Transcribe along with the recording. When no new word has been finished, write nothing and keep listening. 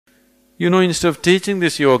Instead of teaching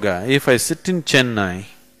this yoga, if I sit in Chennai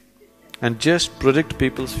and just predict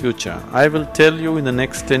people's future, I will tell you in the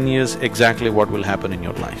next 10 years exactly what will happen in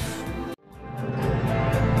your life.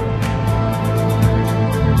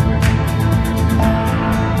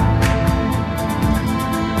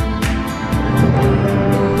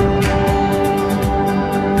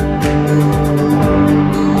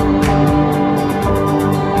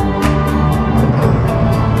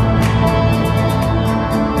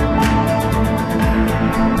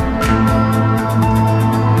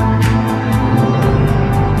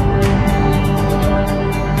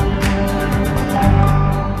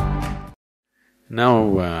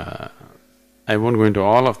 Now, I won't go into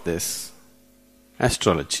all of this.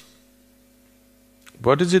 Astrology.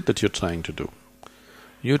 What is it that you're trying to do?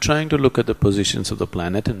 You're trying to look at the positions of the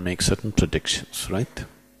planet and make certain predictions, right?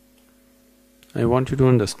 I want you to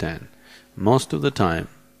understand, most of the time,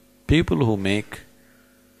 people who make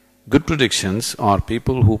good predictions are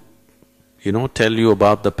people who, tell you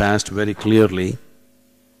about the past very clearly,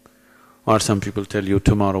 or some people tell you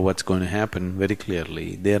tomorrow what's going to happen very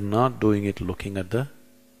clearly. They're not doing it looking at the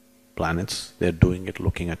planets, they're doing it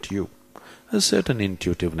looking at you. A certain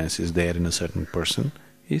intuitiveness is there in a certain person,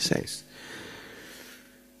 he says.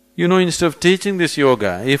 Instead of teaching this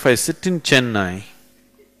yoga, if I sit in Chennai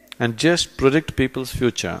and just predict people's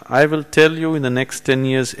future, I will tell you in the next 10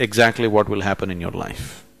 years exactly what will happen in your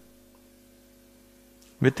life.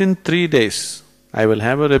 Within 3 days, I will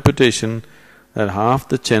have a reputation that half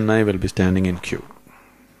the Chennai will be standing in queue.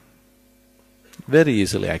 Very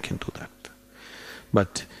easily I can do that.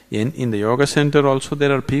 But in the yoga center also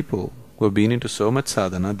there are people who have been into so much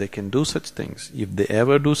sadhana, they can do such things. If they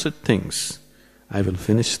ever do such things, I will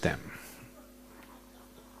finish them.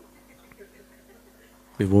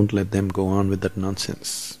 We won't let them go on with that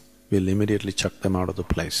nonsense. We'll immediately chuck them out of the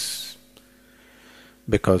place.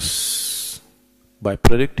 Because by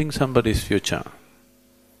predicting somebody's future,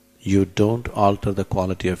 you don't alter the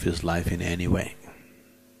quality of his life in any way.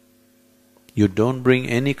 You don't bring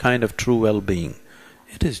any kind of true well-being.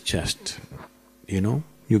 It is just,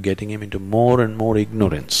 you're getting him into more and more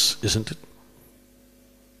ignorance, isn't it?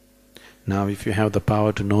 Now if you have the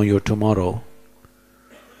power to know your tomorrow,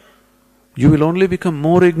 you will only become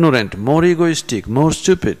more ignorant, more egoistic, more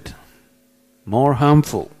stupid, more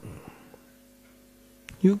harmful.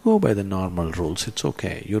 You go by the normal rules, it's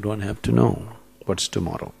okay, you don't have to know what's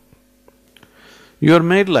tomorrow. You are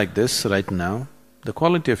made like this right now, the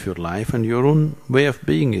quality of your life and your own way of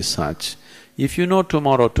being is such, if you know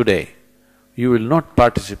tomorrow today, you will not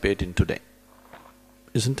participate in today,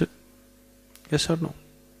 isn't it? Yes or no?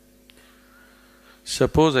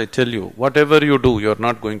 Suppose I tell you, whatever you do, you're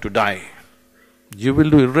not going to die. You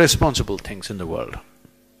will do irresponsible things in the world.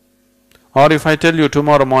 Or if I tell you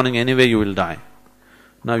tomorrow morning anyway you will die,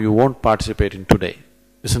 now you won't participate in today,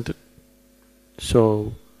 isn't it?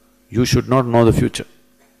 So, you should not know the future.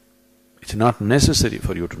 It's not necessary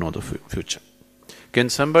for you to know the future. Can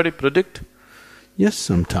somebody predict? Yes,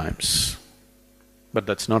 sometimes. But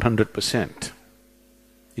that's not 100%.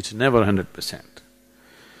 It's never 100%.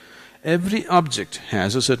 Every object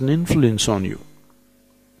has a certain influence on you.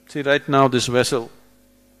 See, right now this vessel,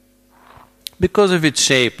 because of its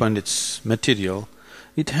shape and its material,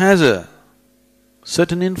 it has a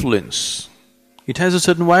certain influence. It has a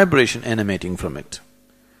certain vibration emanating from it.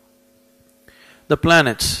 The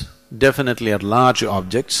planets definitely are large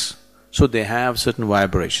objects, so they have certain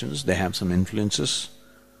vibrations, they have some influences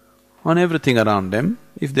on everything around them.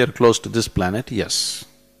 If they're close to this planet, yes.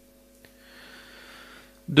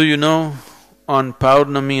 Do you know, on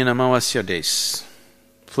Paurnami and Amavasya days,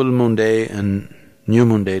 full moon day and new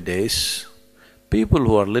moon day days, people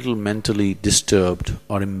who are little mentally disturbed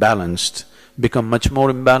or imbalanced become much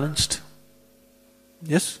more imbalanced?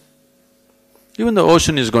 Yes? Even the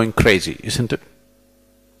ocean is going crazy, isn't it?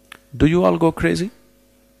 Do you all go crazy?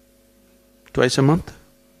 Twice a month?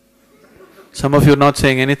 Some of you are not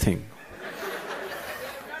saying anything.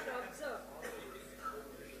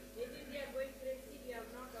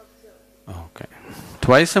 Okay.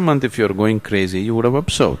 Twice a month if you're going crazy, you would have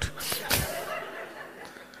observed.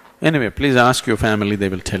 Anyway, please ask your family, they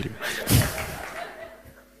will tell you.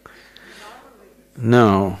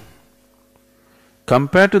 Now,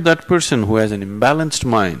 compared to that person who has an imbalanced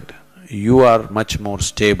mind, you are much more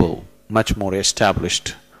stable, much more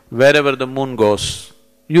established. Wherever the moon goes,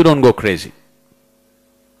 you don't go crazy.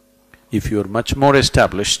 If you're much more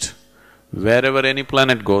established, wherever any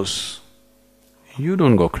planet goes, you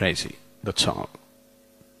don't go crazy, that's all.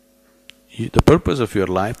 The purpose of your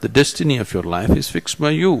life, the destiny of your life is fixed by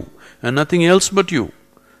you and nothing else but you.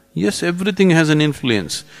 Yes, everything has an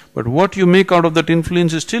influence, but what you make out of that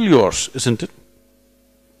influence is still yours, isn't it?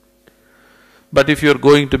 But if you're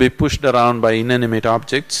going to be pushed around by inanimate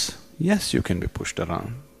objects, yes, you can be pushed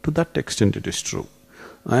around. To that extent it is true.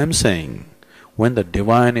 I am saying, when the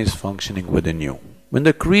divine is functioning within you, when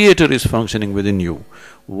the creator is functioning within you,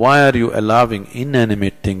 why are you allowing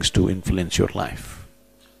inanimate things to influence your life?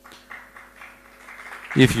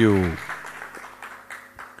 If you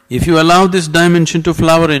allow this dimension to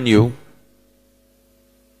flower in you,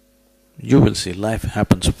 you will see life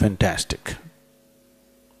happens fantastic.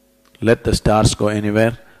 Let the stars go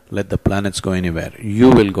anywhere, let the planets go anywhere, you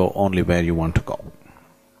will go only where you want to go.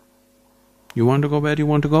 You want to go where you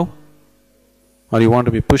want to go? Or you want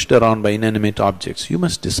to be pushed around by inanimate objects? You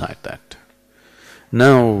must decide that.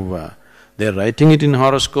 Now, they're writing it in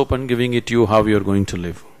horoscope and giving it to you how you're going to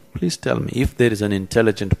live. Please tell me, if there is an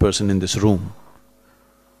intelligent person in this room,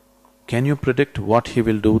 can you predict what he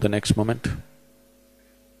will do the next moment?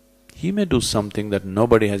 He may do something that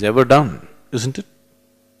nobody has ever done, isn't it?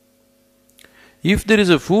 If there is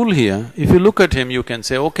a fool here, if you look at him, you can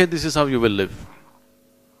say, okay, this is how you will live.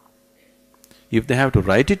 If they have to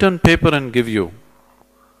write it on paper and give you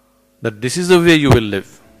that this is the way you will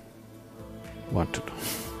live, what to do?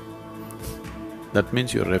 That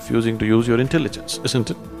means you're refusing to use your intelligence, isn't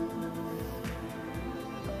it?